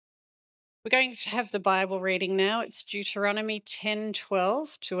We're going to have the Bible reading now. It's Deuteronomy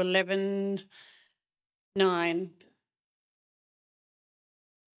 10:12 to 11:9.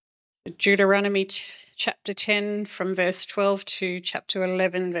 Deuteronomy chapter 10 from verse 12 to chapter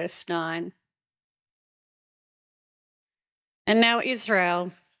 11 verse 9. And now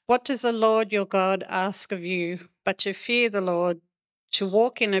Israel, what does the Lord your God ask of you but to fear the Lord, to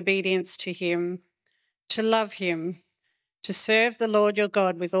walk in obedience to him, to love him, to serve the Lord your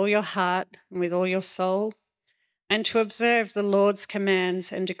God with all your heart and with all your soul, and to observe the Lord's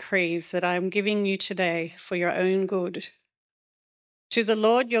commands and decrees that I am giving you today for your own good. To the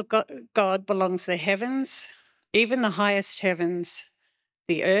Lord your God belongs the heavens, even the highest heavens,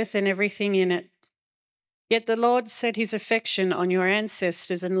 the earth and everything in it. Yet the Lord set his affection on your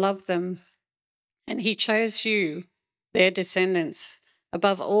ancestors and loved them, and he chose you, their descendants,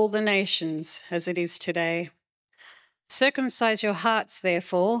 above all the nations as it is today. Circumcise your hearts,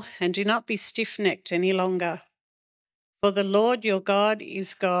 therefore, and do not be stiff-necked any longer. For the Lord your God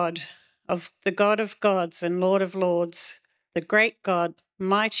is God, the God of gods and Lord of lords, the great God,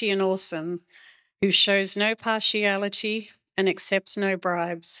 mighty and awesome, who shows no partiality and accepts no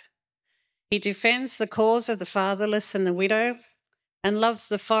bribes. He defends the cause of the fatherless and the widow, and loves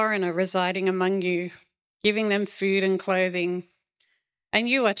the foreigner residing among you, giving them food and clothing. And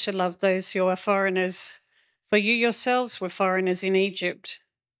you are to love those who are foreigners, for you yourselves were foreigners in Egypt.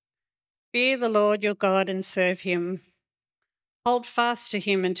 Fear the Lord your God and serve him. Hold fast to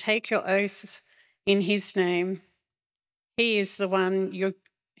him and take your oaths in his name. He is the one you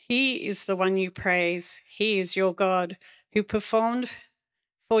praise. He is your God, who performed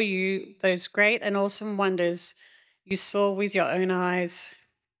for you those great and awesome wonders you saw with your own eyes.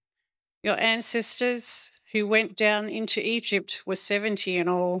 Your ancestors who went down into Egypt were 70 in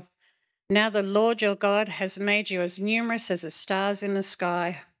all. Now the Lord your God has made you as numerous as the stars in the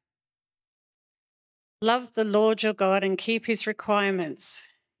sky. Love the Lord your God and keep his requirements,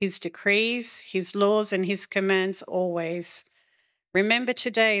 his decrees, his laws, and his commands always. Remember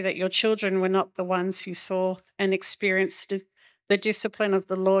today that your children were not the ones who saw and experienced the discipline of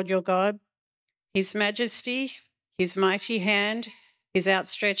the Lord your God, his majesty, his mighty hand, his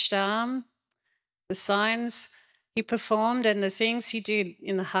outstretched arm, the signs he performed and the things he did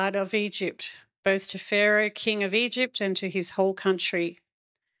in the heart of Egypt, both to Pharaoh, king of Egypt, and to his whole country.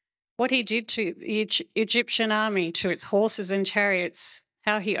 What he did to the Egyptian army, to its horses and chariots,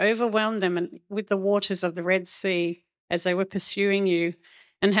 how he overwhelmed them with the waters of the Red Sea as they were pursuing you,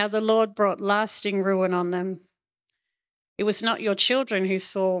 and how the Lord brought lasting ruin on them. It was not your children who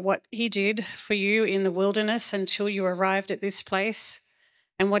saw what he did for you in the wilderness until you arrived at this place,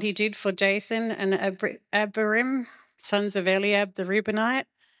 and what he did for Dathan and Abiram, sons of Eliab the Reubenite,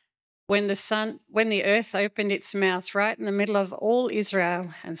 when the earth opened its mouth right in the middle of all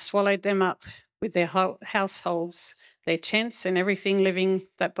Israel and swallowed them up with their households, their tents, and everything living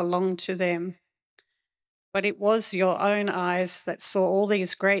that belonged to them. But it was your own eyes that saw all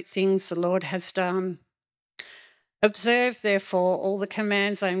these great things the Lord has done. Observe, therefore, all the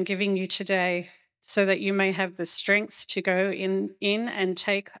commands I am giving you today, so that you may have the strength to go in and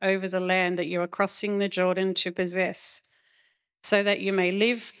take over the land that you are crossing the Jordan to possess, so that you may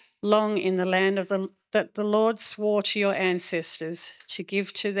live long in the land that the Lord swore to your ancestors to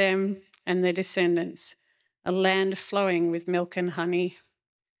give to them and their descendants, a land flowing with milk and honey.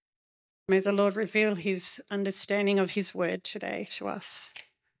 May the Lord reveal his understanding of his word today to us.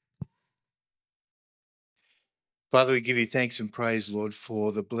 Father, we give you thanks and praise, Lord,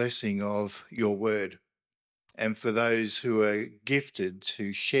 for the blessing of your word and for those who are gifted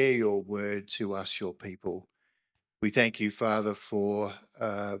to share your word to us, your people. We thank you, Father, for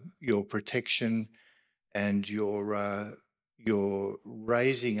your protection and your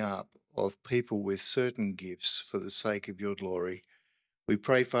raising up of people with certain gifts for the sake of your glory. We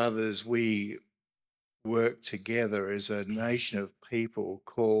pray, Father, as we work together as a nation of people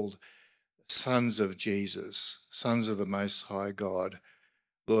called sons of Jesus, sons of the Most High God,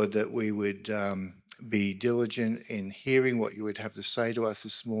 Lord, that we would be diligent in hearing what you would have to say to us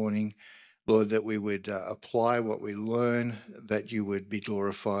this morning. Lord, that we would apply what we learn, that you would be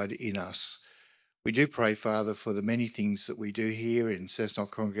glorified in us. We do pray, Father, for the many things that we do here in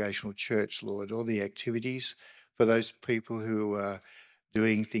Cessnock Congregational Church, Lord, all the activities, for those people who are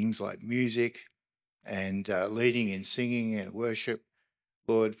doing things like music and leading in singing and worship,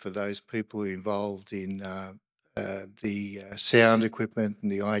 Lord, for those people involved in the sound equipment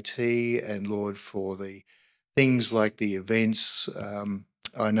and the IT, and Lord, for the things like the events.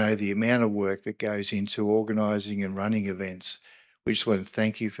 I know the amount of work that goes into organising and running events. We just want to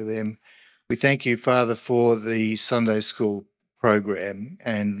thank you for them. We thank you, Father, for the Sunday school program.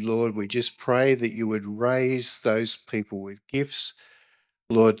 And Lord, we just pray that you would raise those people with gifts,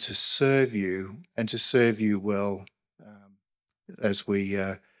 Lord, to serve you and to serve you well as we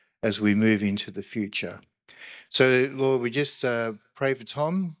move into the future. So, Lord, we just pray for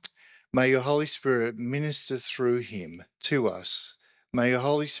Tom. May your Holy Spirit minister through him to us. May your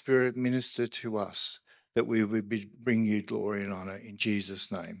Holy Spirit minister to us, that we would bring you glory and honour in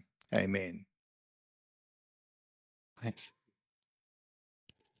Jesus' name. Amen. Thanks.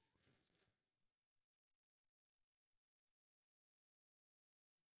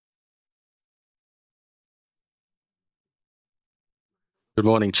 Good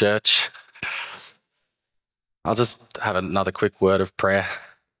morning, church. I'll just have another quick word of prayer.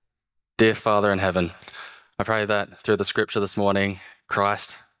 Dear Father in heaven, I pray that through the scripture this morning,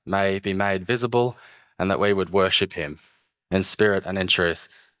 Christ may be made visible and that we would worship him in spirit and in truth.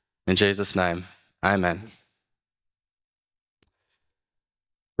 In Jesus' name, amen.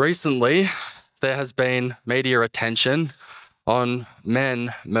 Recently, there has been media attention on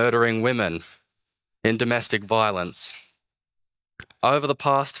men murdering women in domestic violence. Over the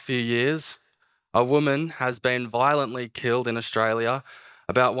past few years, a woman has been violently killed in Australia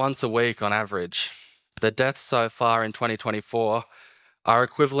about once a week on average. The deaths so far in 2024 are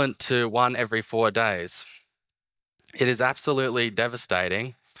equivalent to 1 every 4 days. It is absolutely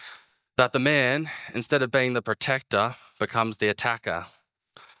devastating that the man, instead of being the protector, becomes the attacker.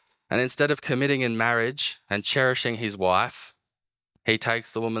 And instead of committing in marriage and cherishing his wife, he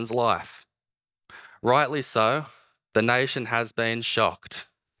takes the woman's life. Rightly so, the nation has been shocked.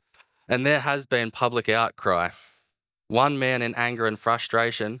 And there has been public outcry. One man in anger and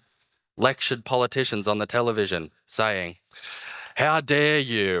frustration lectured politicians on the television, saying, "How dare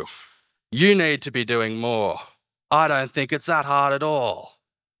you? You need to be doing more. I don't think it's that hard at all."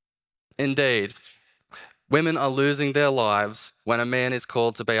 Indeed, women are losing their lives when a man is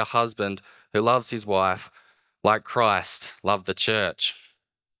called to be a husband who loves his wife like Christ loved the church.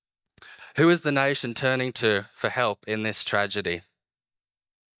 Who is the nation turning to for help in this tragedy?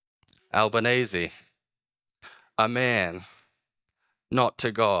 Albanese, a man, not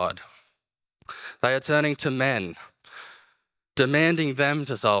to God. They are turning to men, demanding them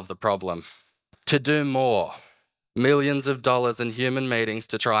to solve the problem, to do more, millions of dollars in human meetings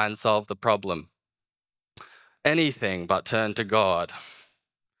to try and solve the problem. Anything but turn to God.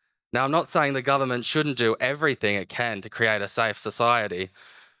 Now, I'm not saying the government shouldn't do everything it can to create a safe society,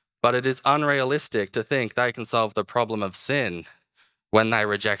 but it is unrealistic to think they can solve the problem of sin when they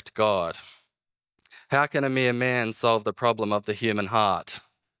reject God. How can a mere man solve the problem of the human heart?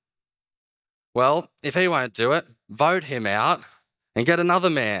 Well, if he won't do it, vote him out and get another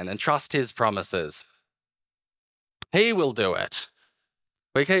man and trust his promises. He will do it.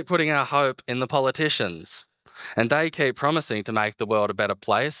 We keep putting our hope in the politicians, and they keep promising to make the world a better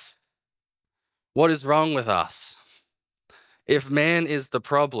place. What is wrong with us? If man is the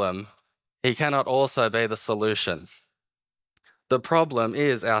problem, he cannot also be the solution. The problem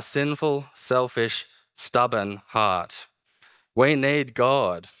is our sinful, selfish, stubborn heart. We need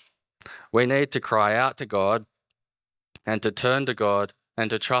God. We need to cry out to God and to turn to God and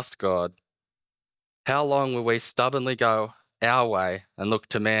to trust God. How long will we stubbornly go our way and look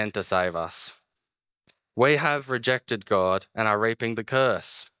to man to save us? We have rejected God and are reaping the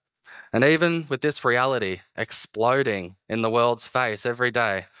curse. And even with this reality exploding in the world's face every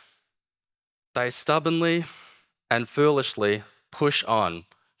day, they stubbornly and foolishly push on,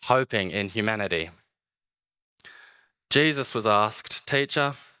 hoping in humanity. Jesus was asked,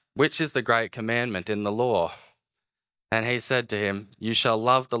 "Teacher, which is the great commandment in the law?" And he said to him, "You shall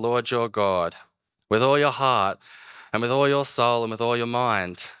love the Lord your God with all your heart and with all your soul and with all your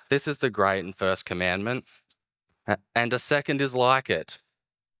mind. This is the great and first commandment. And a second is like it.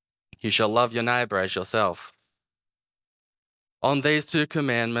 You shall love your neighbor as yourself." On these 2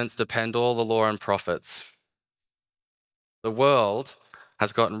 commandments depend all the law and prophets. The world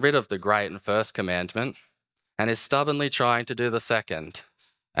has gotten rid of the great and first commandment and is stubbornly trying to do the second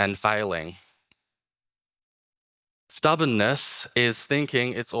and failing. Stubbornness is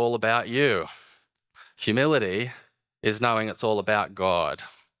thinking it's all about you. Humility is knowing it's all about God.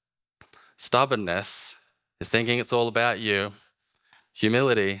 Stubbornness is thinking it's all about you.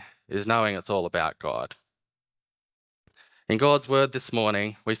 Humility is knowing it's all about God. In God's word this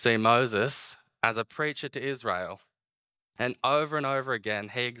morning, we see Moses as a preacher to Israel, and over again,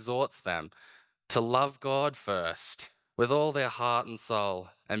 he exhorts them to love God first with all their heart and soul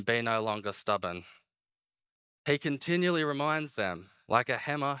and be no longer stubborn. He continually reminds them, like a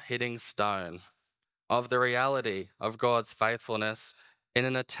hammer hitting stone, of the reality of God's faithfulness in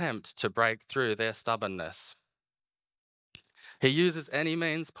an attempt to break through their stubbornness. He uses any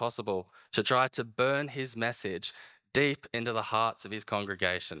means possible to try to burn his message deep into the hearts of his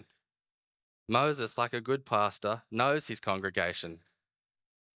congregation. Moses, like a good pastor, knows his congregation.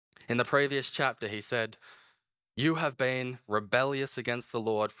 In the previous chapter, he said, "You have been rebellious against the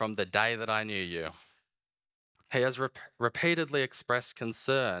Lord from the day that I knew you." He has repeatedly expressed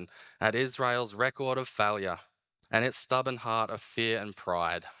concern at Israel's record of failure and its stubborn heart of fear and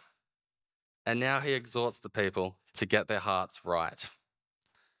pride. And now he exhorts the people to get their hearts right.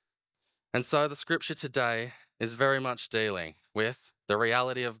 And so the scripture today is very much dealing with the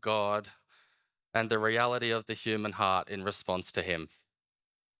reality of God and the reality of the human heart in response to him.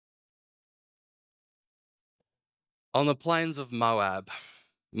 On the plains of Moab,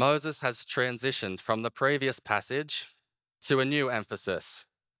 Moses has transitioned from the previous passage to a new emphasis.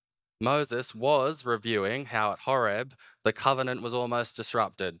 Moses was reviewing how at Horeb the covenant was almost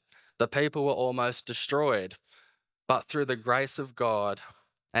disrupted. The people were almost destroyed. But through the grace of God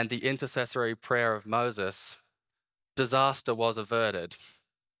and the intercessory prayer of Moses, disaster was averted.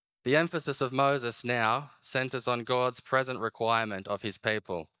 The emphasis of Moses now centers on God's present requirement of his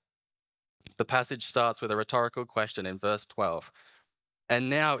people. The passage starts with a rhetorical question in verse 12. "And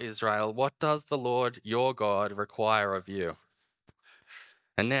now, Israel, what does the Lord your God require of you?"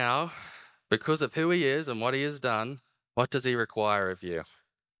 And now, because of who he is and what he has done, what does he require of you?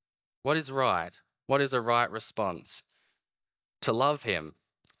 What is right? What is a right response? To love him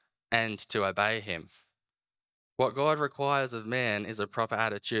and to obey him. What God requires of man is a proper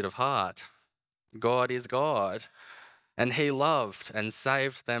attitude of heart. God is God, and he loved and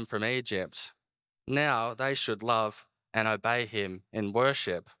saved them from Egypt. Now they should love and obey him in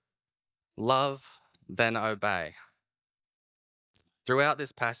worship. Love, then obey. Throughout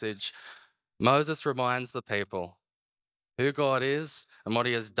this passage, Moses reminds the people who God is and what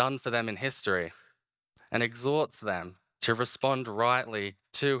he has done for them in history, and exhorts them to respond rightly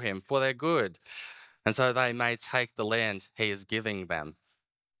to him for their good, and so they may take the land he is giving them.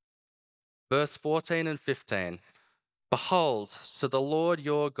 Verse 14 and 15, "Behold, to the Lord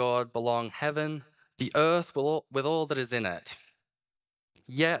your God belong heaven, the earth with all that is in it.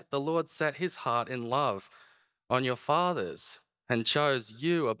 Yet the Lord set his heart in love on your fathers and chose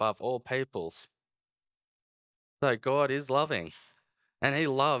you above all peoples." So God is loving, and he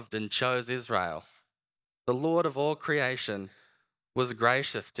loved and chose Israel. The Lord of all creation was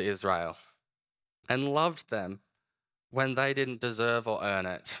gracious to Israel and loved them when they didn't deserve or earn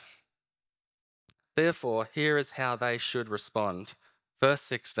it. Therefore, here is how they should respond. Verse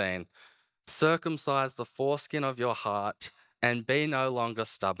 16, "Circumcise the foreskin of your heart and be no longer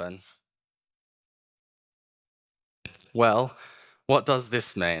stubborn." Well, what does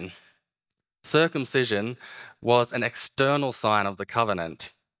this mean? Circumcision was an external sign of the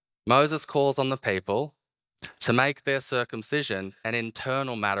covenant. Moses calls on the people to make their circumcision an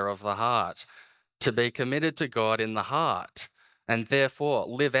internal matter of the heart, to be committed to God in the heart, and therefore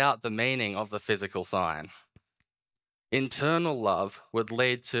live out the meaning of the physical sign. Internal love would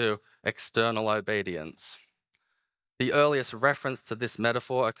lead to external obedience. The earliest reference to this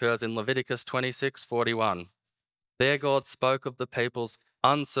metaphor occurs in Leviticus 26:41. There God spoke of the people's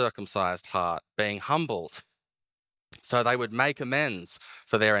uncircumcised heart being humbled, so they would make amends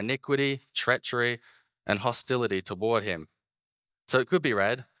for their iniquity, treachery, and hostility toward him. So it could be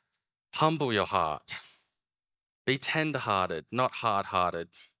read, "Humble your heart. Be tender-hearted, not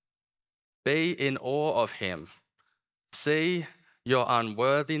hard-hearted. Be in awe of him. See your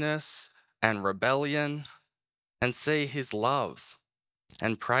unworthiness and rebellion, and see his love,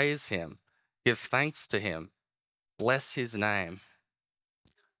 and praise him. Give thanks to him. Bless his name.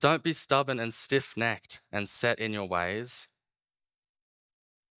 Don't be stubborn and stiff-necked and set in your ways."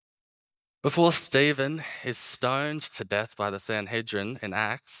 Before Stephen is stoned to death by the Sanhedrin in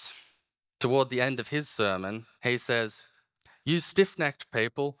Acts, toward the end of his sermon, he says, "You stiff-necked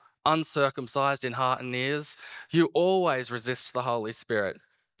people, uncircumcised in heart and ears, you always resist the Holy Spirit.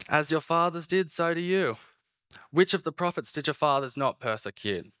 As your fathers did, so do you. Which of the prophets did your fathers not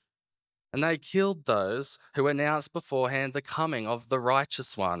persecute? And they killed those who announced beforehand the coming of the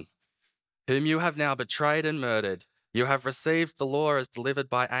righteous one, whom you have now betrayed and murdered. You have received the law as delivered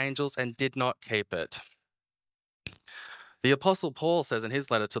by angels and did not keep it." The Apostle Paul says in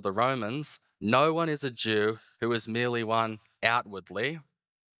his letter to the Romans, "No one is a Jew who is merely one outwardly,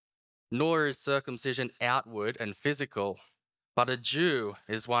 nor is circumcision outward and physical, but a Jew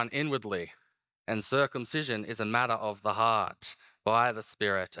is one inwardly, and circumcision is a matter of the heart, by the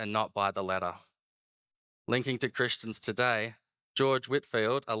Spirit and not by the letter." Linking to Christians today, George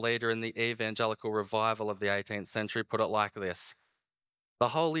Whitefield, a leader in the evangelical revival of the 18th century, put it like this: "The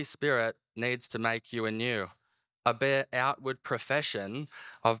Holy Spirit needs to make you anew, a bare outward profession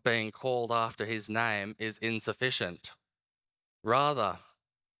of being called after his name is insufficient. Rather,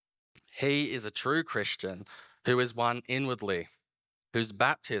 he is a true Christian who is one inwardly, whose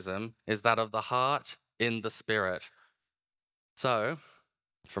baptism is that of the heart in the Spirit. So,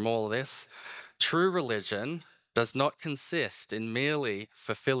 from all of this, true religion does not consist in merely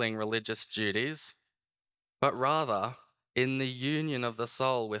fulfilling religious duties, but rather in the union of the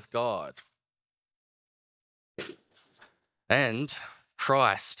soul with God. And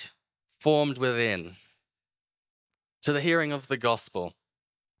Christ formed within. To the hearing of the gospel,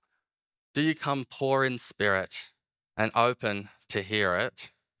 do you come poor in spirit and open to hear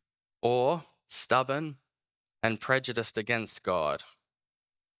it, or stubborn and prejudiced against God?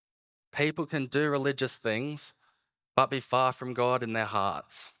 People can do religious things, but be far from God in their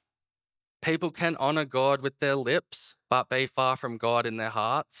hearts. People can honor God with their lips, but be far from God in their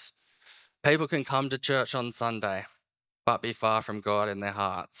hearts. People can come to church on Sunday, but be far from God in their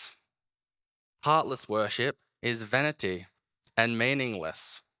hearts. Heartless worship is vanity and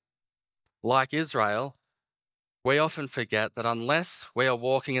meaningless. Like Israel, we often forget that unless we are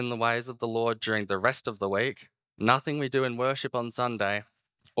walking in the ways of the Lord during the rest of the week, nothing we do in worship on Sunday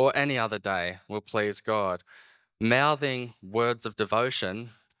or any other day will please God. Mouthing words of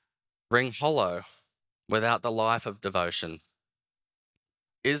devotion ring hollow without the life of devotion.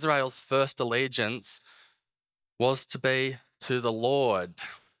 Israel's first allegiance was to be to the Lord,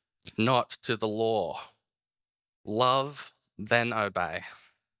 not to the law. Love, then obey.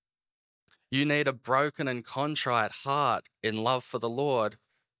 You need a broken and contrite heart in love for the Lord,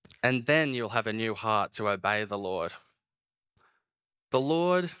 and then you'll have a new heart to obey the Lord. The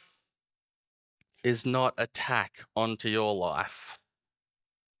Lord is not a tack onto your life.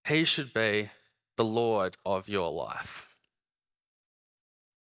 He should be the Lord of your life.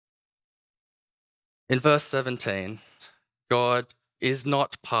 In verse 17, God is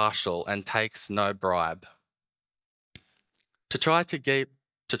not partial and takes no bribe. To try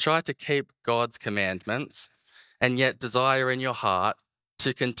to keep God's commandments and yet desire in your heart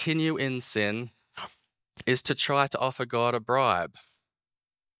to continue in sin is to try to offer God a bribe,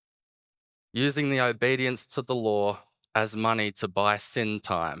 using the obedience to the law as money to buy sin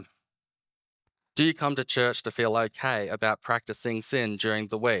time. Do you come to church to feel okay about practicing sin during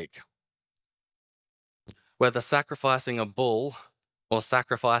the week? Whether sacrificing a bull or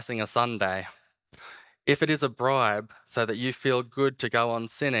sacrificing a Sunday, if it is a bribe so that you feel good to go on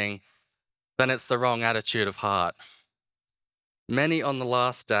sinning, then it's the wrong attitude of heart. Many on the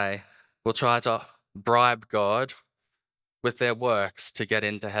last day will try to bribe God with their works to get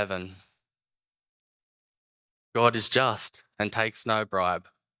into heaven. God is just and takes no bribe.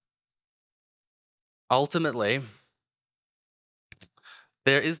 Ultimately,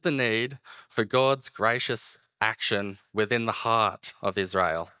 there is the need for God's gracious action within the heart of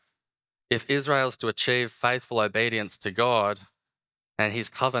Israel. If Israel is to achieve faithful obedience to God and his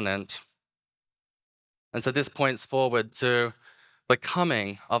covenant, and so this points forward to the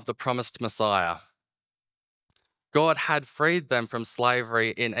coming of the promised Messiah. God had freed them from slavery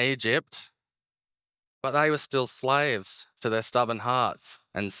in Egypt, but they were still slaves to their stubborn hearts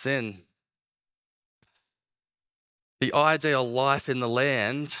and sin. The ideal life in the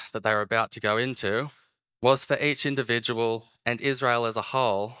land that they were about to go into was for each individual and Israel as a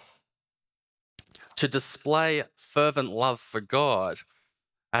whole to display fervent love for God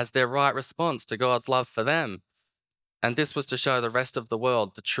as their right response to God's love for them. And this was to show the rest of the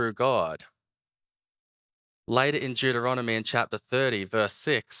world the true God. Later in Deuteronomy in chapter 30, verse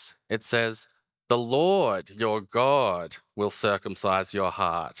 6, it says, "The Lord your God will circumcise your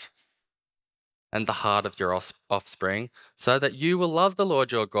heart and the heart of your offspring, so that you will love the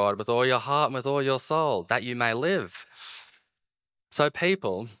Lord your God with all your heart and with all your soul, that you may live." So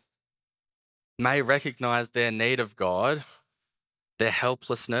people may recognize their need of God, their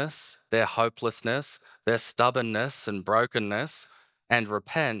helplessness, their hopelessness, their stubbornness and brokenness, and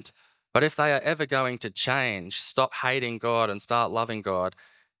repent. But if they are ever going to change, stop hating God and start loving God,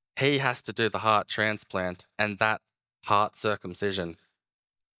 he has to do the heart transplant and that heart circumcision.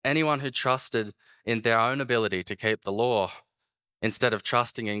 Anyone who trusted in their own ability to keep the law instead of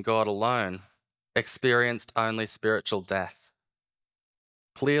trusting in God alone experienced only spiritual death.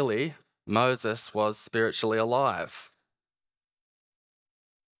 Clearly, Moses was spiritually alive.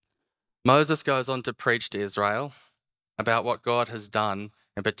 Moses goes on to preach to Israel about what God has done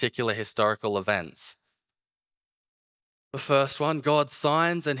in particular historical events. The first one, God's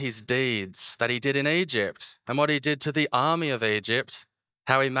signs and his deeds that he did in Egypt, and what he did to the army of Egypt,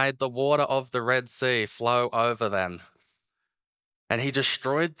 how he made the water of the Red Sea flow over them, and he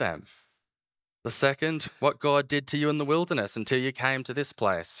destroyed them. The second, what God did to you in the wilderness until you came to this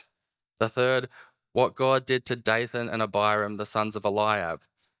place. The third, what God did to Dathan and Abiram, the sons of Eliab,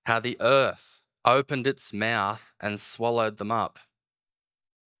 how the earth opened its mouth and swallowed them up.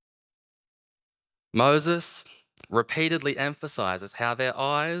 Moses repeatedly emphasizes how their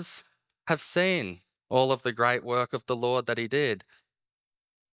eyes have seen all of the great work of the Lord that he did.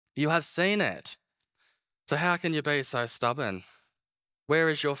 You have seen it. So how can you be so stubborn? Where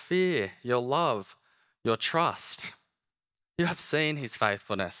is your fear, your love, your trust? You have seen his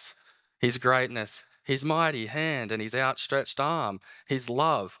faithfulness, his greatness, his mighty hand and his outstretched arm, his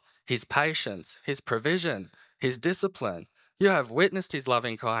love, his patience, his provision, his discipline. You have witnessed his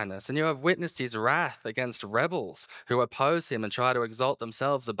loving kindness, and you have witnessed his wrath against rebels who oppose him and try to exalt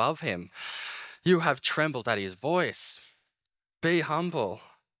themselves above him. You have trembled at his voice. Be humble.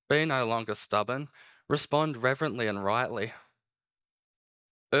 Be no longer stubborn. Respond reverently and rightly.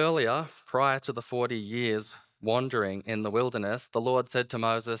 Earlier, prior to the 40 years wandering in the wilderness, the Lord said to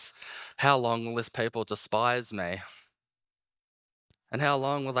Moses, "How long will this people despise me? And how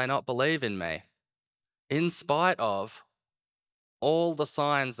long will they not believe in me? In spite of all the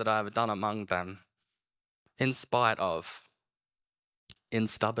signs that I have done among them, in spite of, in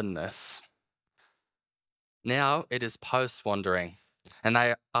stubbornness." Now it is post-wandering, and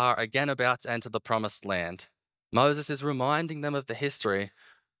they are again about to enter the promised land. Moses is reminding them of the history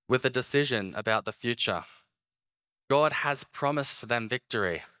with a decision about the future. God has promised them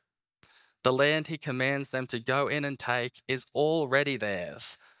victory. The land he commands them to go in and take is already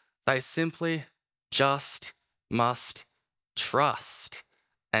theirs. They simply just must trust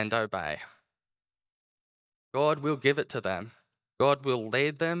and obey. God will give it to them. God will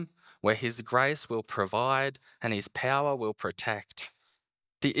lead them where his grace will provide and his power will protect.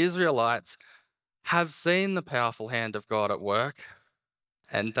 The Israelites have seen the powerful hand of God at work,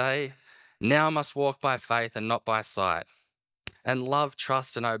 and they now must walk by faith and not by sight, and love,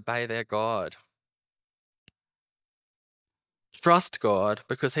 trust, and obey their God. Trust God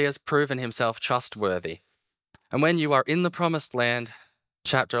because he has proven himself trustworthy. And when you are in the promised land,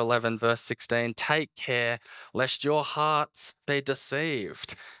 chapter 11, verse 16, take care lest your hearts be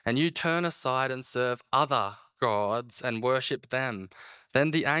deceived, and you turn aside and serve other gods and worship them.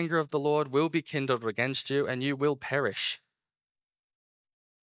 Then the anger of the Lord will be kindled against you, and you will perish.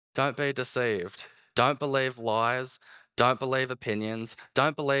 Don't be deceived. Don't believe lies. Don't believe opinions.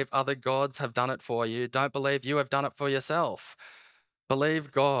 Don't believe other gods have done it for you. Don't believe you have done it for yourself.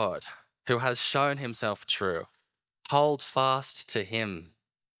 Believe God, who has shown himself true. Hold fast to him.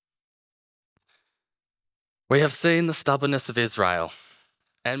 We have seen the stubbornness of Israel,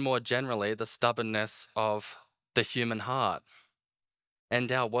 and more generally, the stubbornness of the human heart and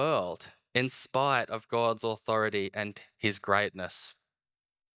our world, in spite of God's authority and his greatness.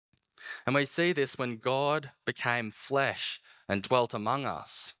 And we see this when God became flesh and dwelt among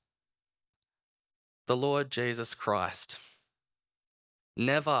us. The Lord Jesus Christ.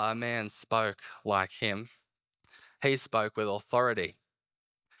 Never a man spoke like him. He spoke with authority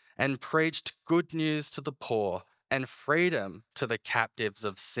and preached good news to the poor and freedom to the captives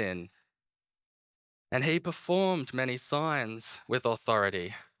of sin. And he performed many signs with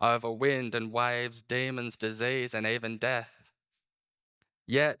authority over wind and waves, demons, disease, and even death.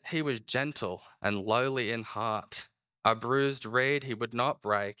 Yet he was gentle and lowly in heart. A bruised reed he would not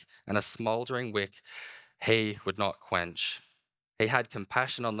break, and a smouldering wick he would not quench. He had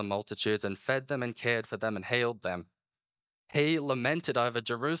compassion on the multitudes and fed them and cared for them and healed them. He lamented over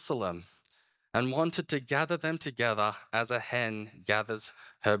Jerusalem and wanted to gather them together as a hen gathers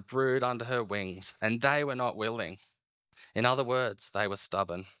her brood under her wings, and they were not willing. In other words, they were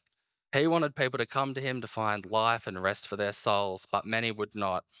stubborn. He wanted people to come to him to find life and rest for their souls, but many would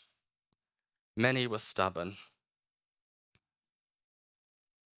not. Many were stubborn.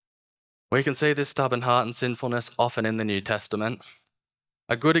 We can see this stubborn heart and sinfulness often in the New Testament.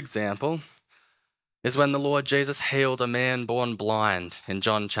 A good example is when the Lord Jesus healed a man born blind in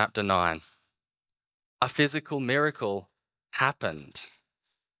John chapter 9. A physical miracle happened.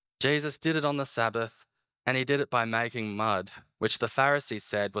 Jesus did it on the Sabbath, and he did it by making mud, which the Pharisees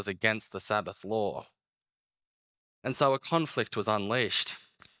said was against the Sabbath law. And so a conflict was unleashed.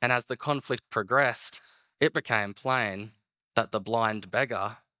 And as the conflict progressed, it became plain that the blind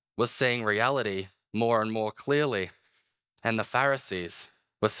beggar was seeing reality more and more clearly, and the Pharisees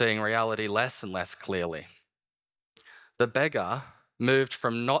were seeing reality less and less clearly. The beggar moved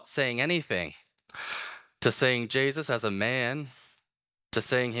from not seeing anything to seeing Jesus as a man, to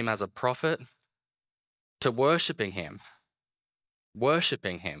seeing him as a prophet, to worshipping him.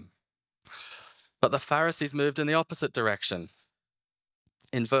 But the Pharisees moved in the opposite direction.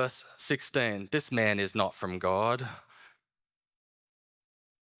 In verse 16, this man is not from God.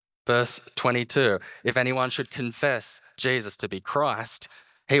 Verse 22, if anyone should confess Jesus to be Christ,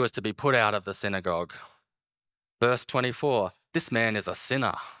 he was to be put out of the synagogue. Verse 24, this man is a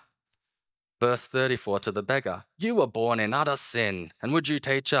sinner. Verse 34 to the beggar, you were born in utter sin, and would you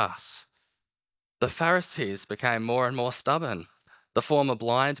teach us? The Pharisees became more and more stubborn. The former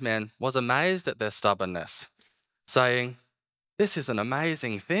blind man was amazed at their stubbornness, saying, this is an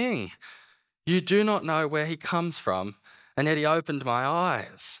amazing thing. You do not know where he comes from, and yet he opened my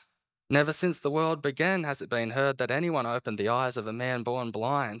eyes. Never since the world began has it been heard that anyone opened the eyes of a man born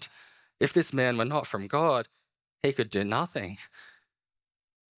blind. If this man were not from God, he could do nothing.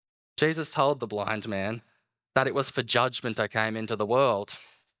 Jesus told the blind man that it was for judgment I came into the world.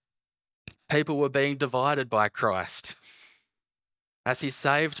 People were being divided by Christ. As he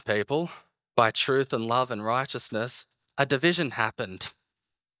saved people by truth and love and righteousness, a division happened,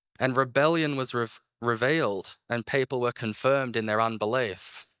 and rebellion was revealed, and people were confirmed in their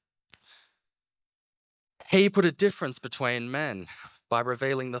unbelief. He put a difference between men by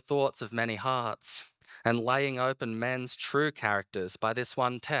revealing the thoughts of many hearts and laying open men's true characters by this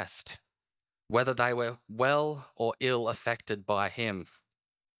one test, whether they were well or ill affected by him,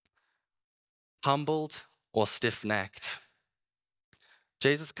 humbled or stiff-necked.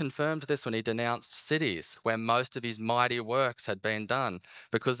 Jesus confirmed this when he denounced cities where most of his mighty works had been done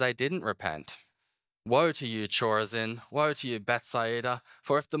because they didn't repent. Woe to you, Chorazin! Woe to you, Bethsaida!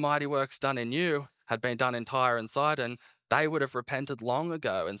 For if the mighty works done in you had been done in Tyre and Sidon, they would have repented long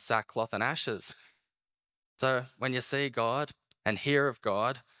ago in sackcloth and ashes. So when you see God and hear of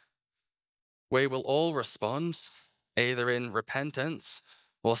God, we will all respond either in repentance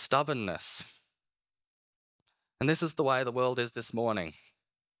or stubbornness. And this is the way the world is this morning.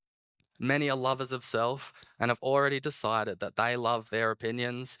 Many are lovers of self and have already decided that they love their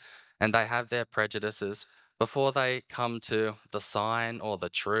opinions and they have their prejudices before they come to the sign or the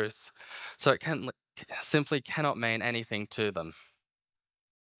truth. So it simply cannot mean anything to them.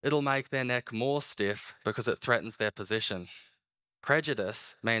 It'll make their neck more stiff because it threatens their position.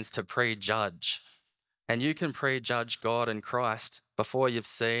 Prejudice means to prejudge, and you can prejudge God and Christ before you've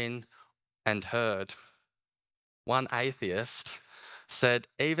seen and heard. One atheist said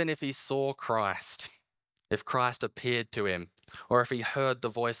even if he saw Christ, if Christ appeared to him, or if he heard the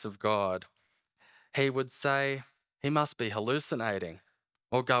voice of God, he would say he must be hallucinating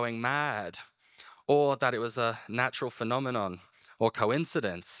or going mad, or that it was a natural phenomenon or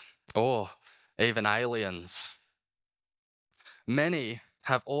coincidence, or even aliens. Many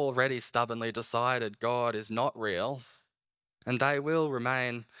have already stubbornly decided God is not real, and they will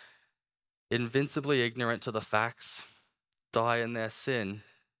remain invincibly ignorant to the facts, die in their sin,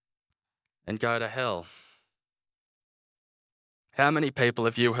 and go to hell. How many people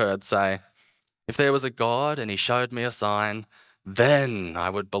have you heard say, if there was a God and he showed me a sign, then I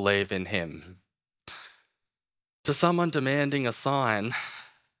would believe in him? To someone demanding a sign,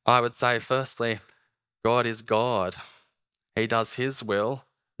 I would say, firstly, God is God. He does his will,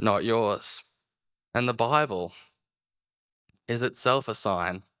 not yours. And the Bible is itself a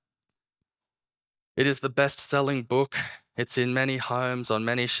sign. It is the best-selling book. It's in many homes, on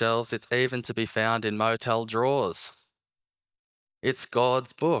many shelves. It's even to be found in motel drawers. It's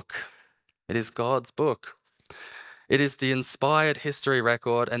God's book. It is God's book. It is the inspired history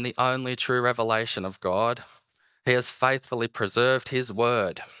record and the only true revelation of God. He has faithfully preserved his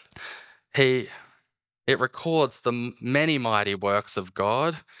word. It records the many mighty works of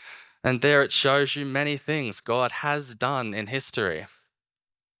God, and there it shows you many things God has done in history.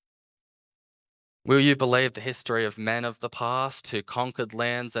 Will you believe the history of men of the past who conquered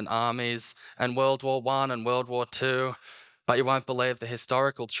lands and armies and World War I and World War II, but you won't believe the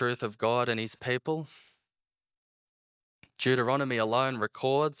historical truth of God and his people? Deuteronomy alone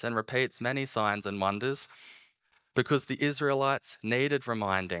records and repeats many signs and wonders because the Israelites needed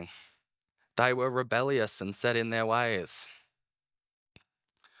reminding. They were rebellious and set in their ways.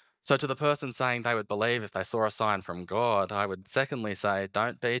 So to the person saying they would believe if they saw a sign from God, I would secondly say,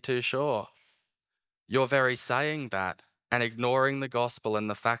 don't be too sure. Your very saying that and ignoring the gospel and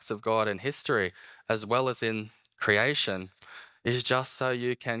the facts of God in history, as well as in creation, is just so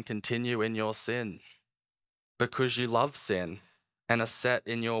you can continue in your sin, because you love sin and are set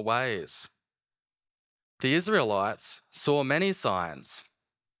in your ways. The Israelites saw many signs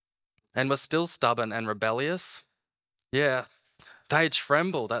and were still stubborn and rebellious. Yeah, they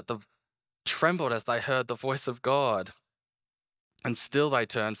trembled as they heard the voice of God, and still they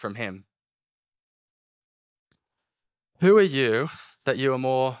turned from him. Who are you that you are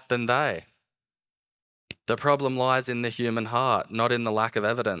more than they? The problem lies in the human heart, not in the lack of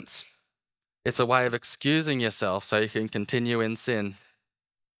evidence. It's a way of excusing yourself so you can continue in sin.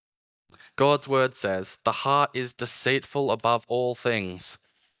 God's word says, the heart is deceitful above all things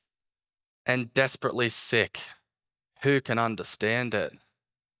and desperately sick. Who can understand it?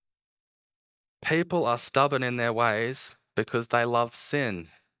 People are stubborn in their ways because they love sin.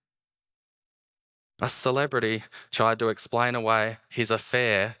 A celebrity tried to explain away his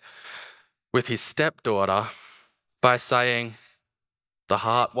affair with his stepdaughter by saying, the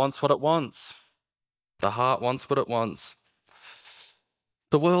heart wants what it wants. The heart wants what it wants.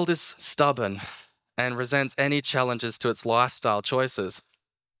 The world is stubborn and resents any challenges to its lifestyle choices.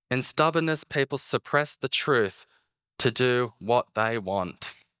 In stubbornness, people suppress the truth to do what they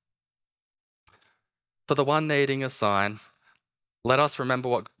want. For the one needing a sign, let us remember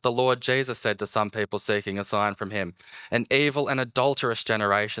what the Lord Jesus said to some people seeking a sign from him. An evil and adulterous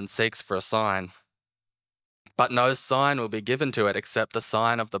generation seeks for a sign, but no sign will be given to it except the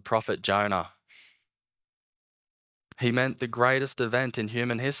sign of the prophet Jonah. He meant the greatest event in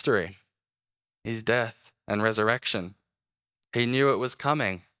human history, his death and resurrection. He knew it was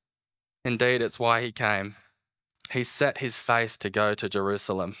coming. Indeed, it's why he came. He set his face to go to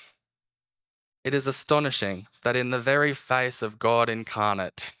Jerusalem. It is astonishing that in the very face of God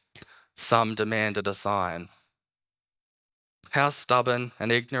incarnate, some demanded a sign. How stubborn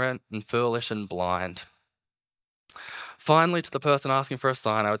and ignorant and foolish and blind. Finally, to the person asking for a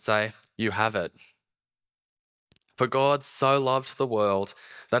sign, I would say, you have it. For God so loved the world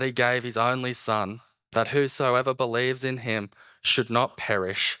that he gave his only Son, that whosoever believes in him should not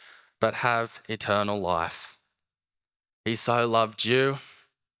perish, but have eternal life. He so loved you,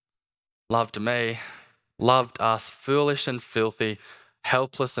 loved me, loved us, foolish and filthy,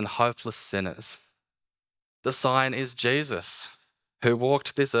 helpless and hopeless sinners. The sign is Jesus, who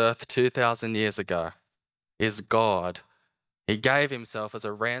walked this earth 2,000 years ago, is God. He gave himself as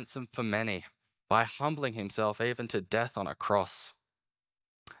a ransom for many by humbling himself even to death on a cross.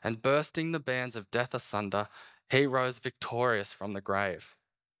 And bursting the bands of death asunder, he rose victorious from the grave.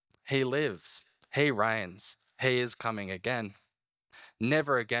 He lives, he reigns, he is coming again.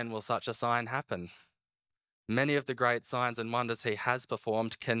 Never again will such a sign happen. Many of the great signs and wonders he has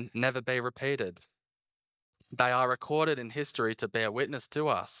performed can never be repeated. They are recorded in history to bear witness to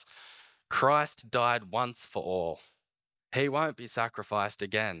us. Christ died once for all. He won't be sacrificed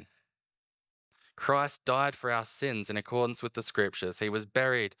again. Christ died for our sins in accordance with the scriptures. He was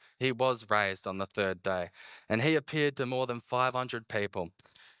buried. He was raised on the third day. And he appeared to more than 500 people.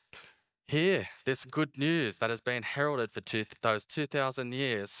 Hear this good news that has been heralded for those 2,000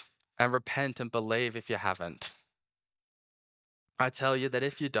 years and repent and believe if you haven't. I tell you that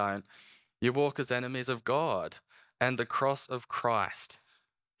if you don't, you walk as enemies of God and the cross of Christ,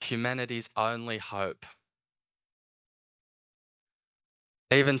 humanity's only hope.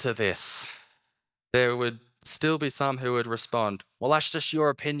 Even to this, there would still be some who would respond, well, that's just your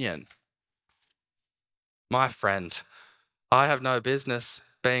opinion. My friend, I have no business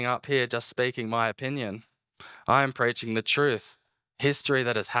being up here just speaking my opinion. I am preaching the truth, history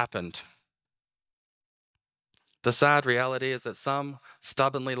that has happened. The sad reality is that some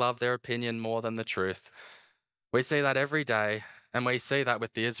stubbornly love their opinion more than the truth. We see that every day, and we see that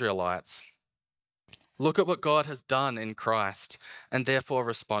with the Israelites. Look at what God has done in Christ, and therefore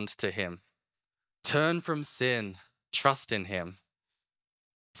respond to him. Turn from sin, trust in him.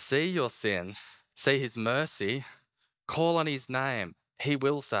 See your sin, see his mercy, call on his name. He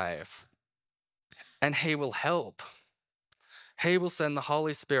will save, and he will help. He will send the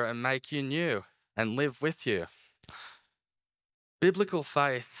Holy Spirit and make you new and live with you. Biblical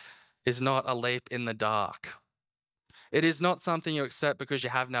faith is not a leap in the dark. It is not something you accept because you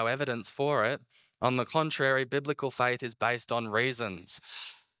have no evidence for it. On the contrary, biblical faith is based on reasons.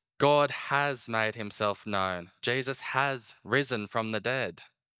 God has made himself known. Jesus has risen from the dead.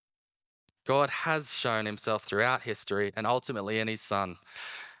 God has shown himself throughout history and ultimately in his Son.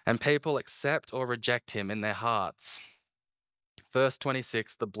 And people accept or reject him in their hearts. Verse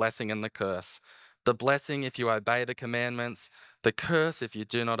 26, the blessing and the curse. The blessing if you obey the commandments, the curse if you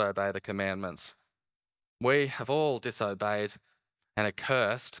do not obey the commandments. We have all disobeyed and are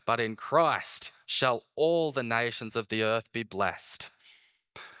cursed, but in Christ shall all the nations of the earth be blessed.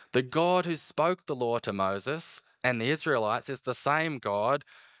 The God who spoke the law to Moses and the Israelites is the same God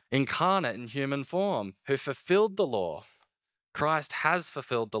incarnate in human form who fulfilled the law. Christ has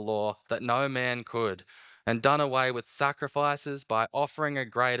fulfilled the law that no man could and done away with sacrifices by offering a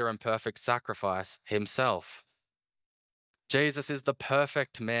greater and perfect sacrifice himself. Jesus is the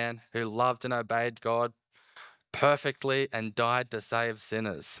perfect man who loved and obeyed God perfectly and died to save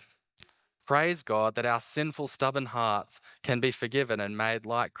sinners. Praise God that our sinful, stubborn hearts can be forgiven and made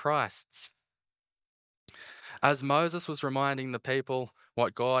like Christ's. As Moses was reminding the people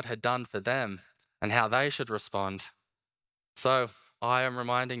what God had done for them and how they should respond, so I am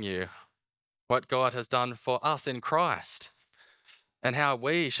reminding you what God has done for us in Christ and how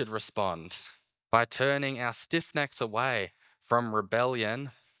we should respond by turning our stiff necks away from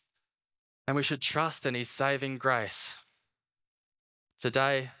rebellion, and we should trust in his saving grace.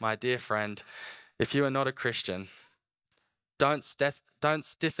 Today, my dear friend, if you are not a Christian, don't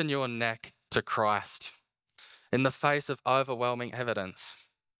stiffen your neck to Christ in the face of overwhelming evidence.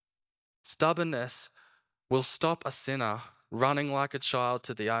 Stubbornness will stop a sinner running like a child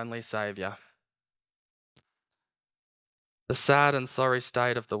to the only Saviour. The sad and sorry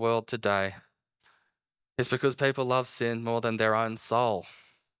state of the world today is because people love sin more than their own soul,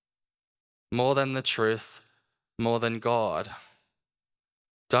 more than the truth, more than God.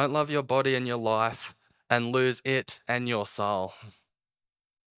 Don't love your body and your life and lose it and your soul.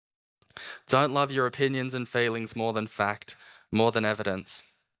 Don't love your opinions and feelings more than fact, more than evidence.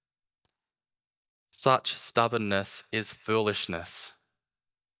 Such stubbornness is foolishness.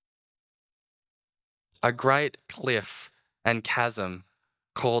 A great cliff and chasm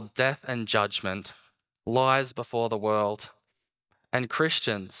called death and judgment lies before the world, and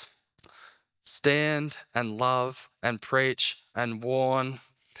Christians stand and love and preach and warn,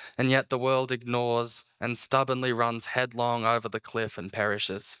 and yet the world ignores and stubbornly runs headlong over the cliff and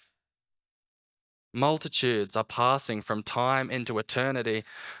perishes. Multitudes are passing from time into eternity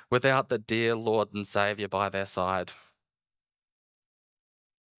without the dear Lord and Saviour by their side.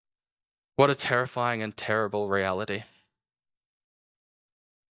 What a terrifying and terrible reality.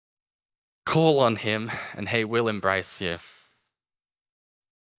 Call on him and he will embrace you.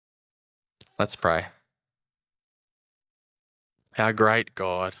 Let's pray. Our great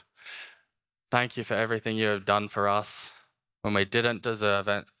God, thank you for everything you have done for us when we didn't deserve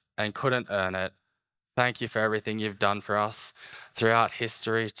it and couldn't earn it. Thank you for everything you've done for us throughout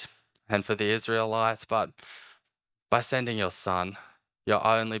history and for the Israelites, but by sending your Son, your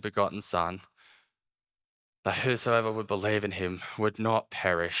only begotten Son, that whosoever would believe in him would not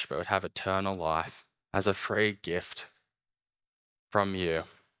perish, but would have eternal life as a free gift from you.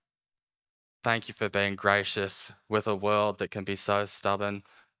 Thank you for being gracious with a world that can be so stubborn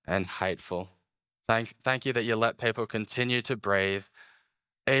and hateful. Thank you that you let people continue to breathe,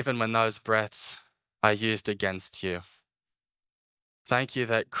 even when those breaths are used against you. Thank you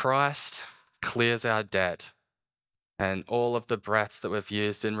that Christ clears our debt and all of the breaths that we've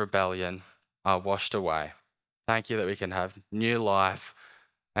used in rebellion are washed away. Thank you that we can have new life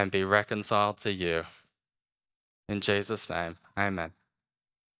and be reconciled to you. In Jesus' name, amen.